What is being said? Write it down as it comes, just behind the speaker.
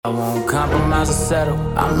I won't compromise or settle.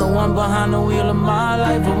 I'm the one behind the wheel of my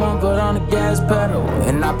life. I won't put on the gas pedal,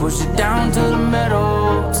 and I push it down to the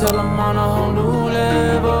metal till I'm on a whole new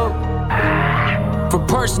level. For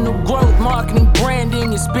personal growth, marketing,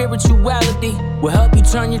 branding, and spirituality will help you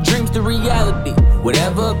turn your dreams to reality.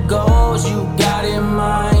 Whatever goals you got in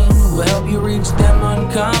mind will help you reach them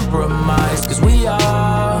uncompromised. Cause we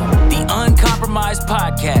are the Uncompromised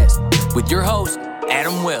Podcast with your host,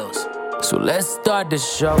 Adam Wells. So let's start the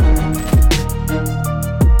show.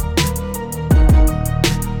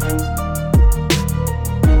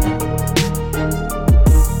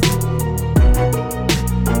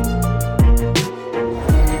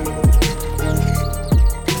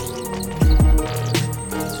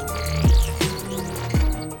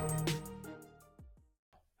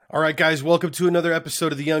 All right, guys, welcome to another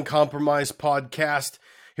episode of the Uncompromised Podcast.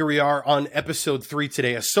 Here we are on episode 3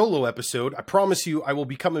 today, a solo episode. I promise you I will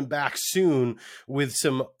be coming back soon with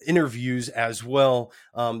some interviews as well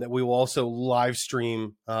that we will also live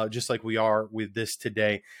stream just like we are with this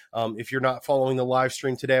today. If you're not following the live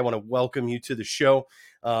stream today, I want to welcome you to the show.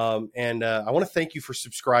 And I want to thank you for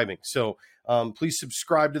subscribing. So please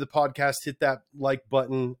subscribe to the podcast, hit that like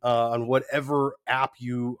button on whatever app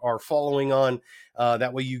you are following on.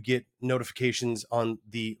 That way you get notifications on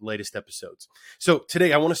the latest episodes. So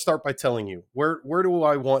today I want to start by telling you where do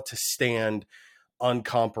I want to stand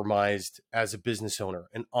uncompromised as a business owner,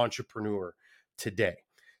 an entrepreneur today.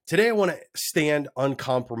 Today I want to stand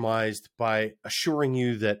uncompromised by assuring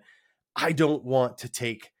you that I don't want to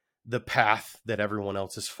take the path that everyone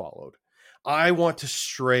else has followed. I want to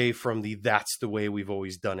stray from the "that's the way we've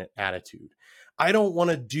always done it" attitude. I don't want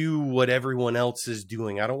to do what everyone else is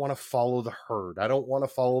doing. I don't want to follow the herd. I don't want to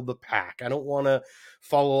follow the pack. I don't want to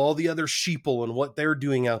follow all the other sheeple and what they're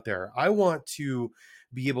doing out there. I want to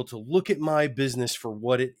be able to look at my business for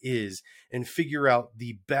what it is and figure out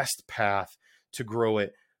the best path to grow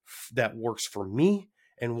it that works for me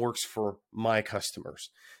and works for my customers.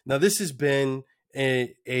 Now, this has been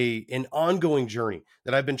an ongoing journey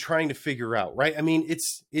that I've been trying to figure out, right? I mean,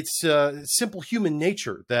 it's simple human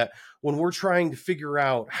nature that when we're trying to figure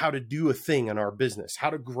out how to do a thing in our business, how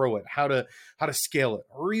to grow it, how to scale it,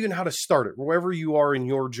 or even how to start it, wherever you are in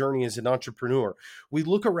your journey as an entrepreneur, we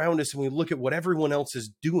look around us and we look at what everyone else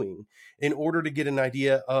is doing in order to get an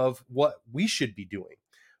idea of what we should be doing.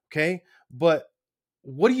 Okay. But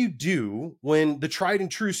what do you do when the tried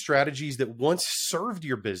and true strategies that once served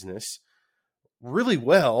your business really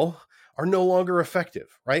well are no longer effective,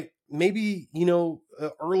 right? Maybe,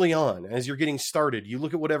 early on as you're getting started, you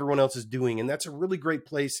look at what everyone else is doing, and that's a really great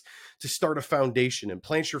place to start a foundation and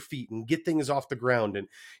plant your feet and get things off the ground and,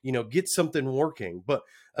 get something working. But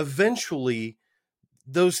eventually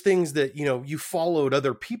those things that, you followed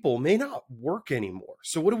other people may not work anymore.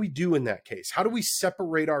 So what do we do in that case? How do we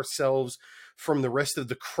separate ourselves from the rest of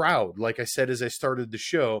the crowd, like I said as I started the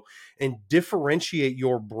show, and differentiate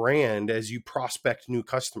your brand as you prospect new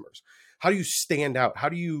customers? How do you stand out? How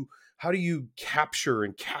do you capture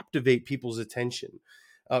and captivate people's attention?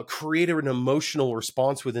 Create an emotional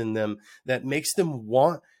response within them that makes them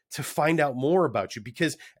want to find out more about you.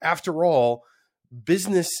 Because after all,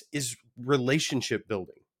 business is relationship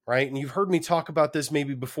building, right? And you've heard me talk about this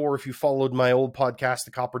maybe before. If you followed my old podcast,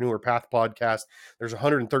 the Copreneur Path podcast, there's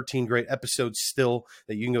 113 great episodes still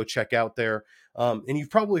that you can go check out there. And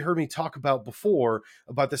you've probably heard me talk about before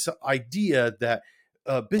about this idea that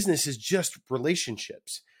business is just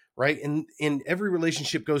relationships, right? And every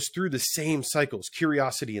relationship goes through the same cycles: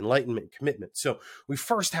 curiosity, enlightenment, commitment. So we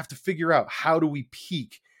first have to figure out, how do we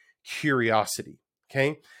pique curiosity?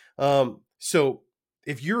 Okay. So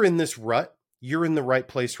if you're in this rut, you're in the right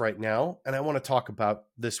place right now. And I want to talk about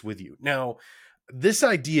this with you. Now, this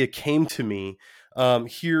idea came to me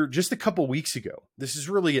here just a couple weeks ago. This is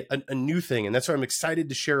really a new thing. And that's why I'm excited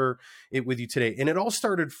to share it with you today. And it all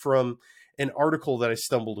started from an article that I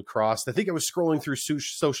stumbled across. I think I was scrolling through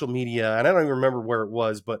social media, and I don't even remember where it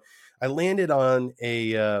was, but I landed on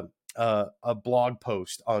a blog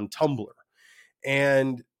post on Tumblr.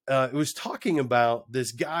 And it was talking about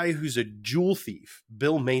this guy who's a jewel thief,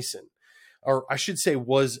 Bill Mason, or I should say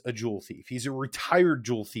was a jewel thief. He's a retired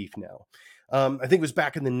jewel thief now. I think it was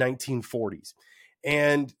back in the 1940s.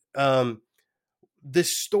 And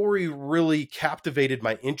this story really captivated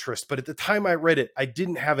my interest. But at the time I read it, I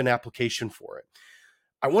didn't have an application for it.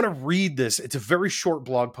 I want to read this. It's a very short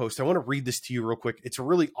blog post. I want to read this to you real quick. It's a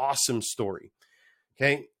really awesome story.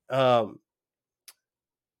 Okay.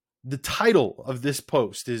 The title of this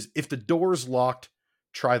post is "If the Door's Locked,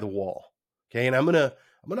 Try the Wall." Okay. And I'm going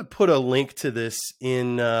to put a link to this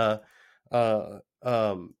in the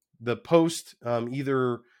post,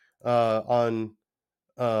 either on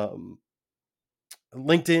um,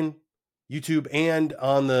 LinkedIn, YouTube, and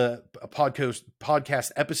on the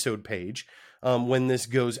podcast episode page when this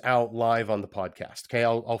goes out live on the podcast. Okay,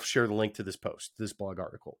 I'll share the link to this post, this blog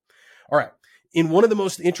article. All right. In one of the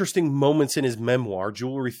most interesting moments in his memoir,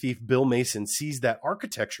 jewelry thief Bill Mason sees that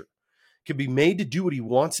architecture can be made to do what he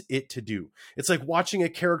wants it to do. It's like watching a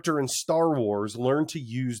character in Star Wars learn to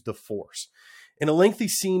use the Force. In a lengthy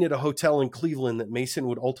scene at a hotel in Cleveland that Mason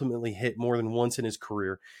would ultimately hit more than once in his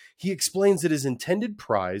career, he explains that his intended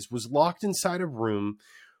prize was locked inside a room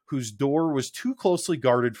whose door was too closely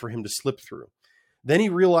guarded for him to slip through. Then he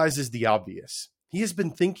realizes the obvious. He has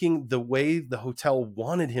been thinking the way the hotel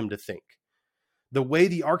wanted him to think, the way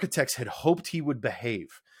the architects had hoped he would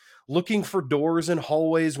behave, looking for doors and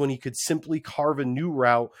hallways when he could simply carve a new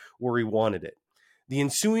route where he wanted it. The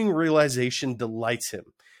ensuing realization delights him.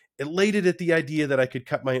 Elated at the idea that I could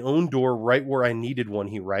cut my own door right where I needed one,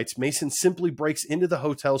 he writes, Mason simply breaks into the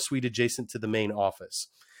hotel suite adjacent to the main office.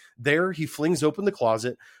 There, he flings open the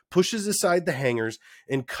closet, pushes aside the hangers,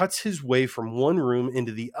 and cuts his way from one room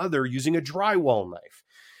into the other using a drywall knife.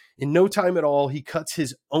 In no time at all, he cuts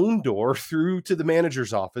his own door through to the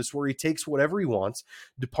manager's office where he takes whatever he wants,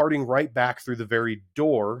 departing right back through the very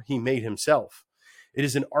door he made himself. It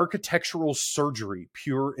is an architectural surgery,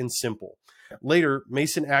 pure and simple. Later,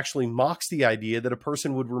 Mason actually mocks the idea that a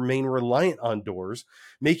person would remain reliant on doors,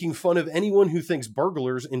 making fun of anyone who thinks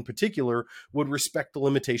burglars in particular would respect the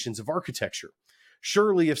limitations of architecture.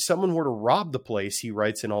 Surely, if someone were to rob the place, he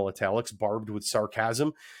writes in all italics, barbed with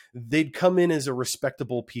sarcasm, they'd come in as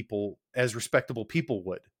respectable people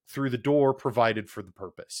would, through the door provided for the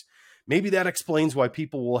purpose. Maybe that explains why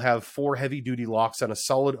people will have 4 heavy-duty locks on a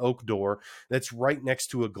solid oak door that's right next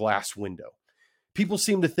to a glass window. People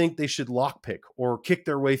seem to think they should lockpick or kick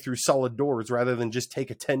their way through solid doors rather than just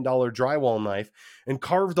take a $10 drywall knife and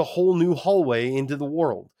carve the whole new hallway into the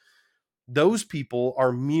world. Those people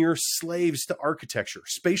are mere slaves to architecture,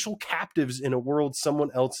 spatial captives in a world someone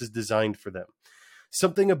else has designed for them.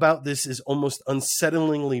 Something about this is almost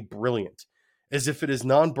unsettlingly brilliant, as if it is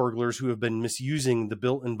non-burglars who have been misusing the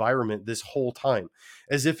built environment this whole time,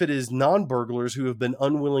 as if it is non-burglars who have been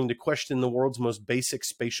unwilling to question the world's most basic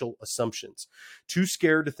spatial assumptions, too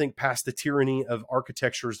scared to think past the tyranny of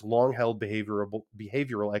architecture's long-held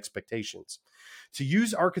behavioral expectations. To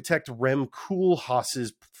use architect Rem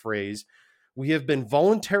Koolhaas's phrase, we have been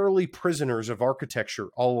voluntarily prisoners of architecture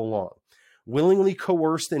all along, willingly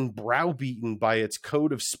coerced and browbeaten by its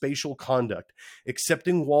code of spatial conduct,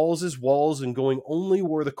 accepting walls as walls and going only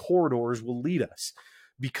where the corridors will lead us.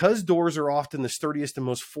 Because doors are often the sturdiest and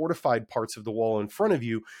most fortified parts of the wall in front of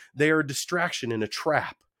you, they are a distraction and a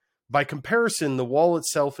trap. By comparison, the wall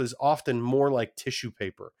itself is often more like tissue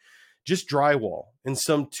paper, just drywall and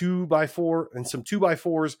some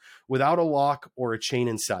 2x4s without a lock or a chain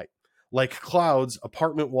in sight. Like clouds,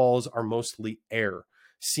 apartment walls are mostly air.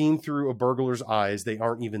 Seen through a burglar's eyes, they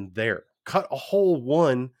aren't even there. Cut a hole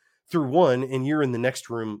through one, and you're in the next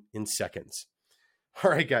room in seconds.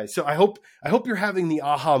 All right, guys. So I hope you're having the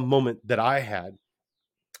aha moment that I had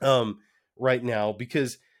right now,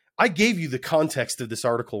 because I gave you the context of this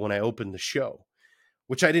article when I opened the show,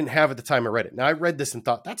 which I didn't have at the time I read it. Now, I read this and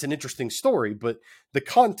thought, that's an interesting story, but the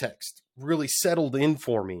context really settled in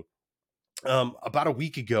for me about a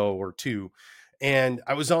week ago or two. And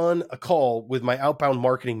I was on a call with my outbound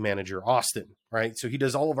marketing manager, Austin, right? So he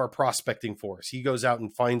does all of our prospecting for us. He goes out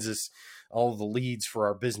and finds us all the leads for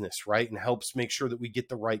our business, right? And helps make sure that we get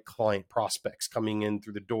the right client prospects coming in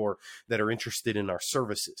through the door that are interested in our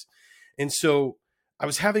services. And so I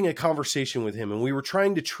was having a conversation with him, and we were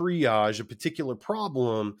trying to triage a particular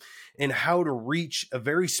problem and how to reach a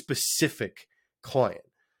very specific client,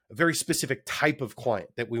 a very specific type of client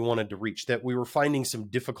that we wanted to reach, that we were finding some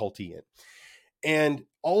difficulty in. And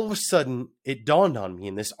all of a sudden, it dawned on me,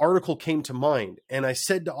 and this article came to mind. And I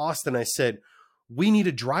said to Austin, I said, we need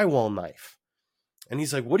a drywall knife. And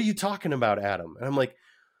he's like, what are you talking about, Adam? And I'm like,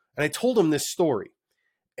 and I told him this story.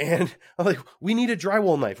 And I'm like, we need a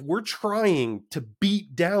drywall knife. We're trying to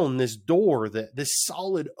beat down this door, this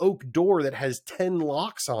solid oak door that has 10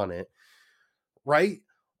 locks on it, right?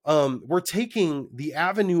 We're taking the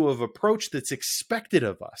avenue of approach that's expected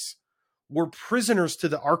of us. We're prisoners to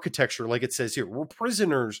the architecture, like it says here. We're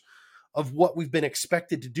prisoners of what we've been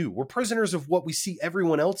expected to do. We're prisoners of what we see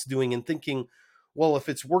everyone else doing and thinking, well, if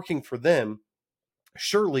it's working for them,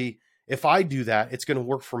 surely if I do that, it's going to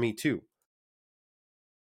work for me too.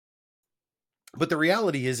 But the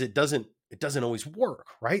reality is it doesn't always work,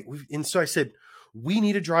 right? And so I said, we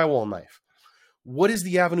need a drywall knife. What is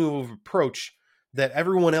the avenue of approach that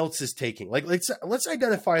everyone else is taking. Like let's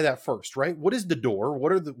identify that first, right? What is the door?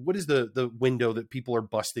 What is the window that people are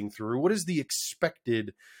busting through? What is the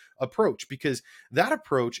expected approach? Because that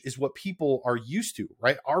approach is what people are used to,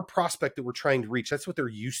 right? Our prospect that we're trying to reach, that's what they're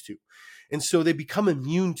used to. And so they become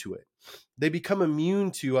immune to it. They become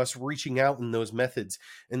immune to us reaching out in those methods.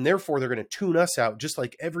 And therefore they're going to tune us out just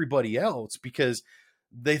like everybody else, because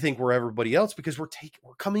they think we're everybody else, because we're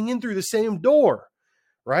coming in through the same door,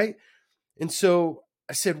 right? And so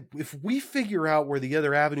I said, if we figure out where the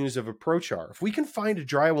other avenues of approach are, if we can find a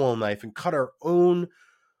drywall knife and cut our own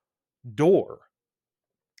door,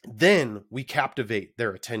 then we captivate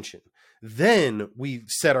their attention. Then we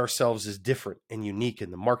set ourselves as different and unique in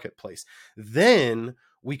the marketplace. Then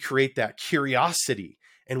we create that curiosity,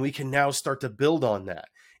 and we can now start to build on that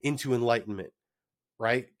into enlightenment,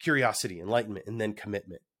 right? Curiosity, enlightenment, and then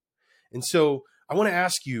commitment. And so I want to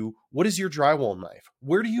ask you, what is your drywall knife?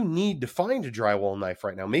 Where do you need to find a drywall knife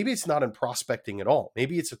right now? Maybe it's not in prospecting at all.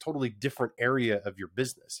 Maybe it's a totally different area of your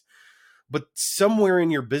business. But somewhere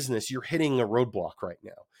in your business, you're hitting a roadblock right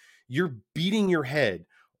now. You're beating your head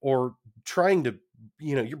or trying to,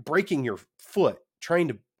 you're breaking your foot, trying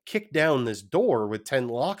to kick down this door with 10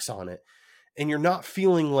 locks on it. And you're not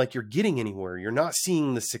feeling like you're getting anywhere. You're not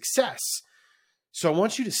seeing the success. So I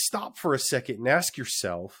want you to stop for a second and ask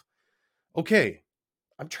yourself, okay,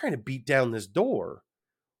 I'm trying to beat down this door.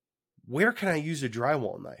 Where can I use a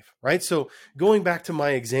drywall knife, right? So going back to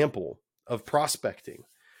my example of prospecting,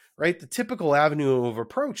 right? The typical avenue of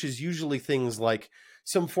approach is usually things like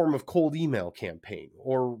some form of cold email campaign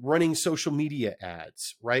or running social media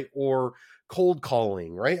ads, right? Or cold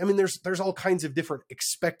calling, right? I mean, there's all kinds of different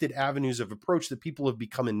expected avenues of approach that people have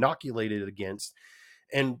become inoculated against.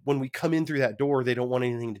 And when we come in through that door, they don't want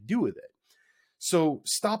anything to do with it. So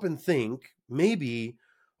stop and think, maybe,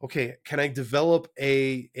 okay, can I develop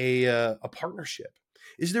a partnership?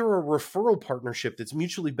 Is there a referral partnership that's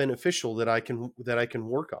mutually beneficial that I can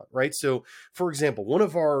work on, right? So, for example, one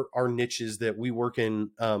of our niches that we work in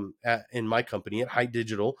in my company at High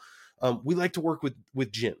Digital, we like to work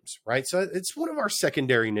with gyms, right? So it's one of our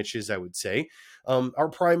secondary niches, I would say. Our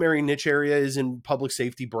primary niche area is in public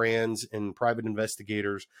safety brands and private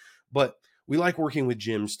investigators, but we like working with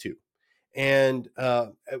gyms too. And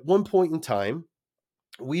at one point in time,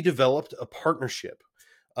 we developed a partnership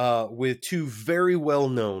with two very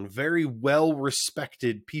well-known, very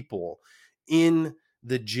well-respected people in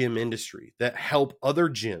the gym industry that help other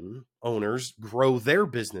gym owners grow their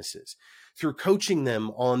businesses through coaching them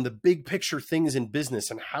on the big picture things in business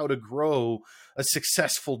and how to grow a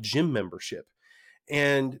successful gym membership.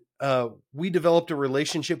 And we developed a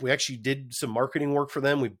relationship. We actually did some marketing work for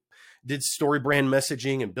them. We did story brand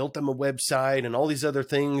messaging and built them a website and all these other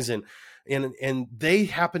things. And they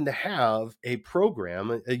happen to have a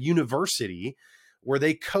program, a university where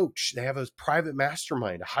they coach. They have a private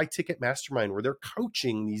mastermind, a high ticket mastermind where they're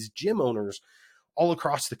coaching these gym owners all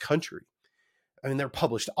across the country. I mean, they're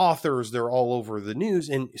published authors. They're all over the news.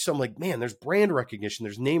 And so I'm like, man, there's brand recognition.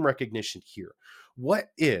 There's name recognition here. What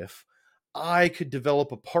if I could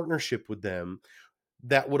develop a partnership with them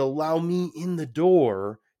that would allow me in the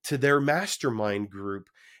door to their mastermind group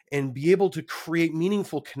and be able to create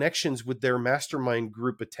meaningful connections with their mastermind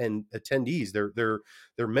group attendees,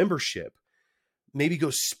 their membership? Maybe go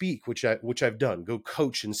speak, which I've done. Go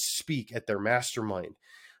coach and speak at their mastermind.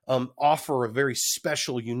 Offer a very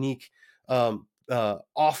special, unique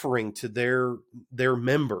offering to their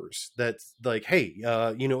members. That's like, hey,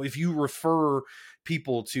 if you refer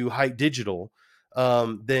people to High Digital,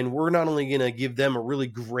 then we're not only going to give them a really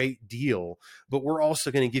great deal, but we're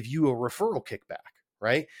also going to give you a referral kickback,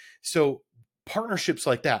 right? So partnerships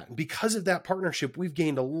like that. And because of that partnership, we've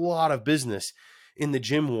gained a lot of business in the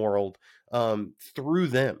gym world through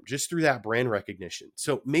them, just through that brand recognition.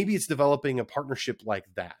 So maybe it's developing a partnership like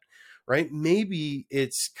that, right? Maybe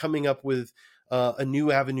it's coming up with a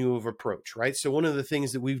new avenue of approach, right? So one of the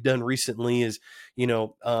things that we've done recently is,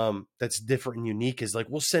 that's different and unique is like,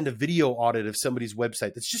 we'll send a video audit of somebody's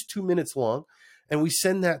website that's just 2 minutes long. And we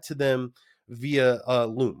send that to them via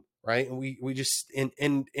Loom, right? And we just, and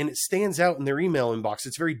it stands out in their email inbox.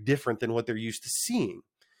 It's very different than what they're used to seeing.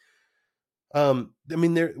 I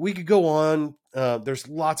mean, we could go on. There's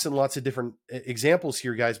lots and lots of different examples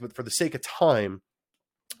here, guys, but for the sake of time,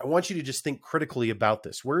 I want you to just think critically about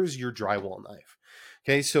this. Where is your drywall knife?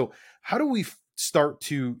 Okay, so how do we start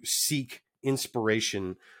to seek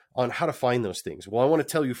inspiration on how to find those things? Well, I want to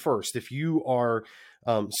tell you first, if you are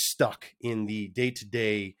stuck in the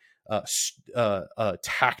day-to-day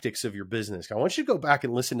tactics of your business, I want you to go back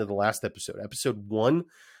and listen to the last episode 1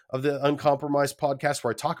 of the Uncompromised podcast,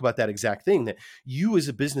 where I talk about that exact thing, that you as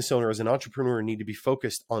a business owner, as an entrepreneur, need to be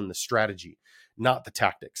focused on the strategy, not the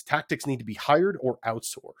tactics. Tactics need to be hired or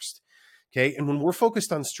outsourced. Okay. And when we're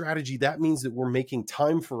focused on strategy, that means that we're making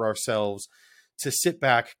time for ourselves to sit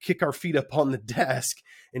back, kick our feet up on the desk,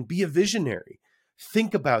 and be a visionary.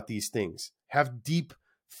 Think about these things. Have deep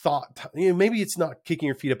thought. Maybe it's not kicking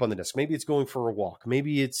your feet up on the desk. Maybe it's going for a walk.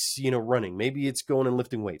 Maybe it's, running. Maybe it's going and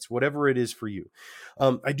lifting weights, whatever it is for you.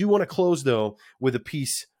 I do want to close, though, with a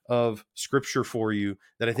piece of scripture for you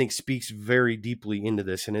that I think speaks very deeply into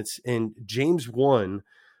this. And it's in James 1,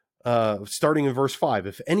 starting in verse 5.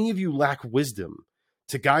 If any of you lack wisdom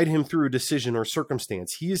to guide him through a decision or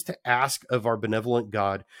circumstance, he is to ask of our benevolent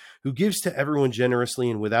God, who gives to everyone generously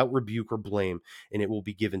and without rebuke or blame, and it will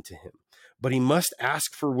be given to him. But he must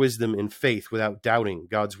ask for wisdom in faith without doubting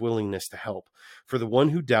God's willingness to help. For the one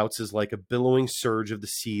who doubts is like a billowing surge of the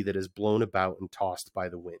sea that is blown about and tossed by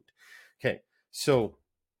the wind. Okay, so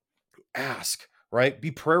ask, right? Be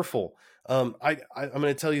prayerful. I'm going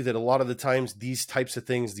to tell you that a lot of the times these types of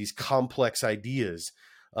things, these complex ideas,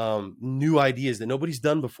 new ideas that nobody's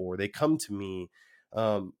done before, they come to me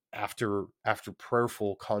after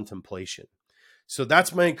prayerful contemplation. So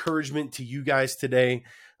that's my encouragement to you guys today.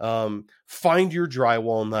 Find your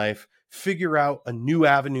drywall knife, figure out a new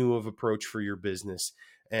avenue of approach for your business.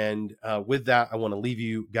 And with that, I want to leave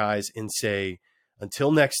you guys and say,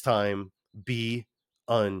 until next time, be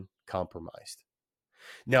uncompromised.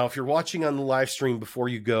 Now, if you're watching on the live stream, before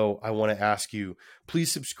you go, I want to ask you,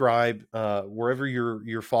 please subscribe wherever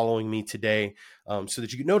you're following me today, so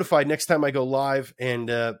that you get notified next time I go live.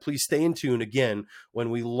 And please stay in tune again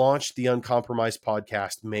when we launch the Uncompromised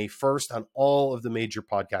podcast May 1st on all of the major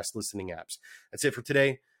podcast listening apps. That's it for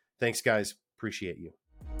today. Thanks, guys. Appreciate you.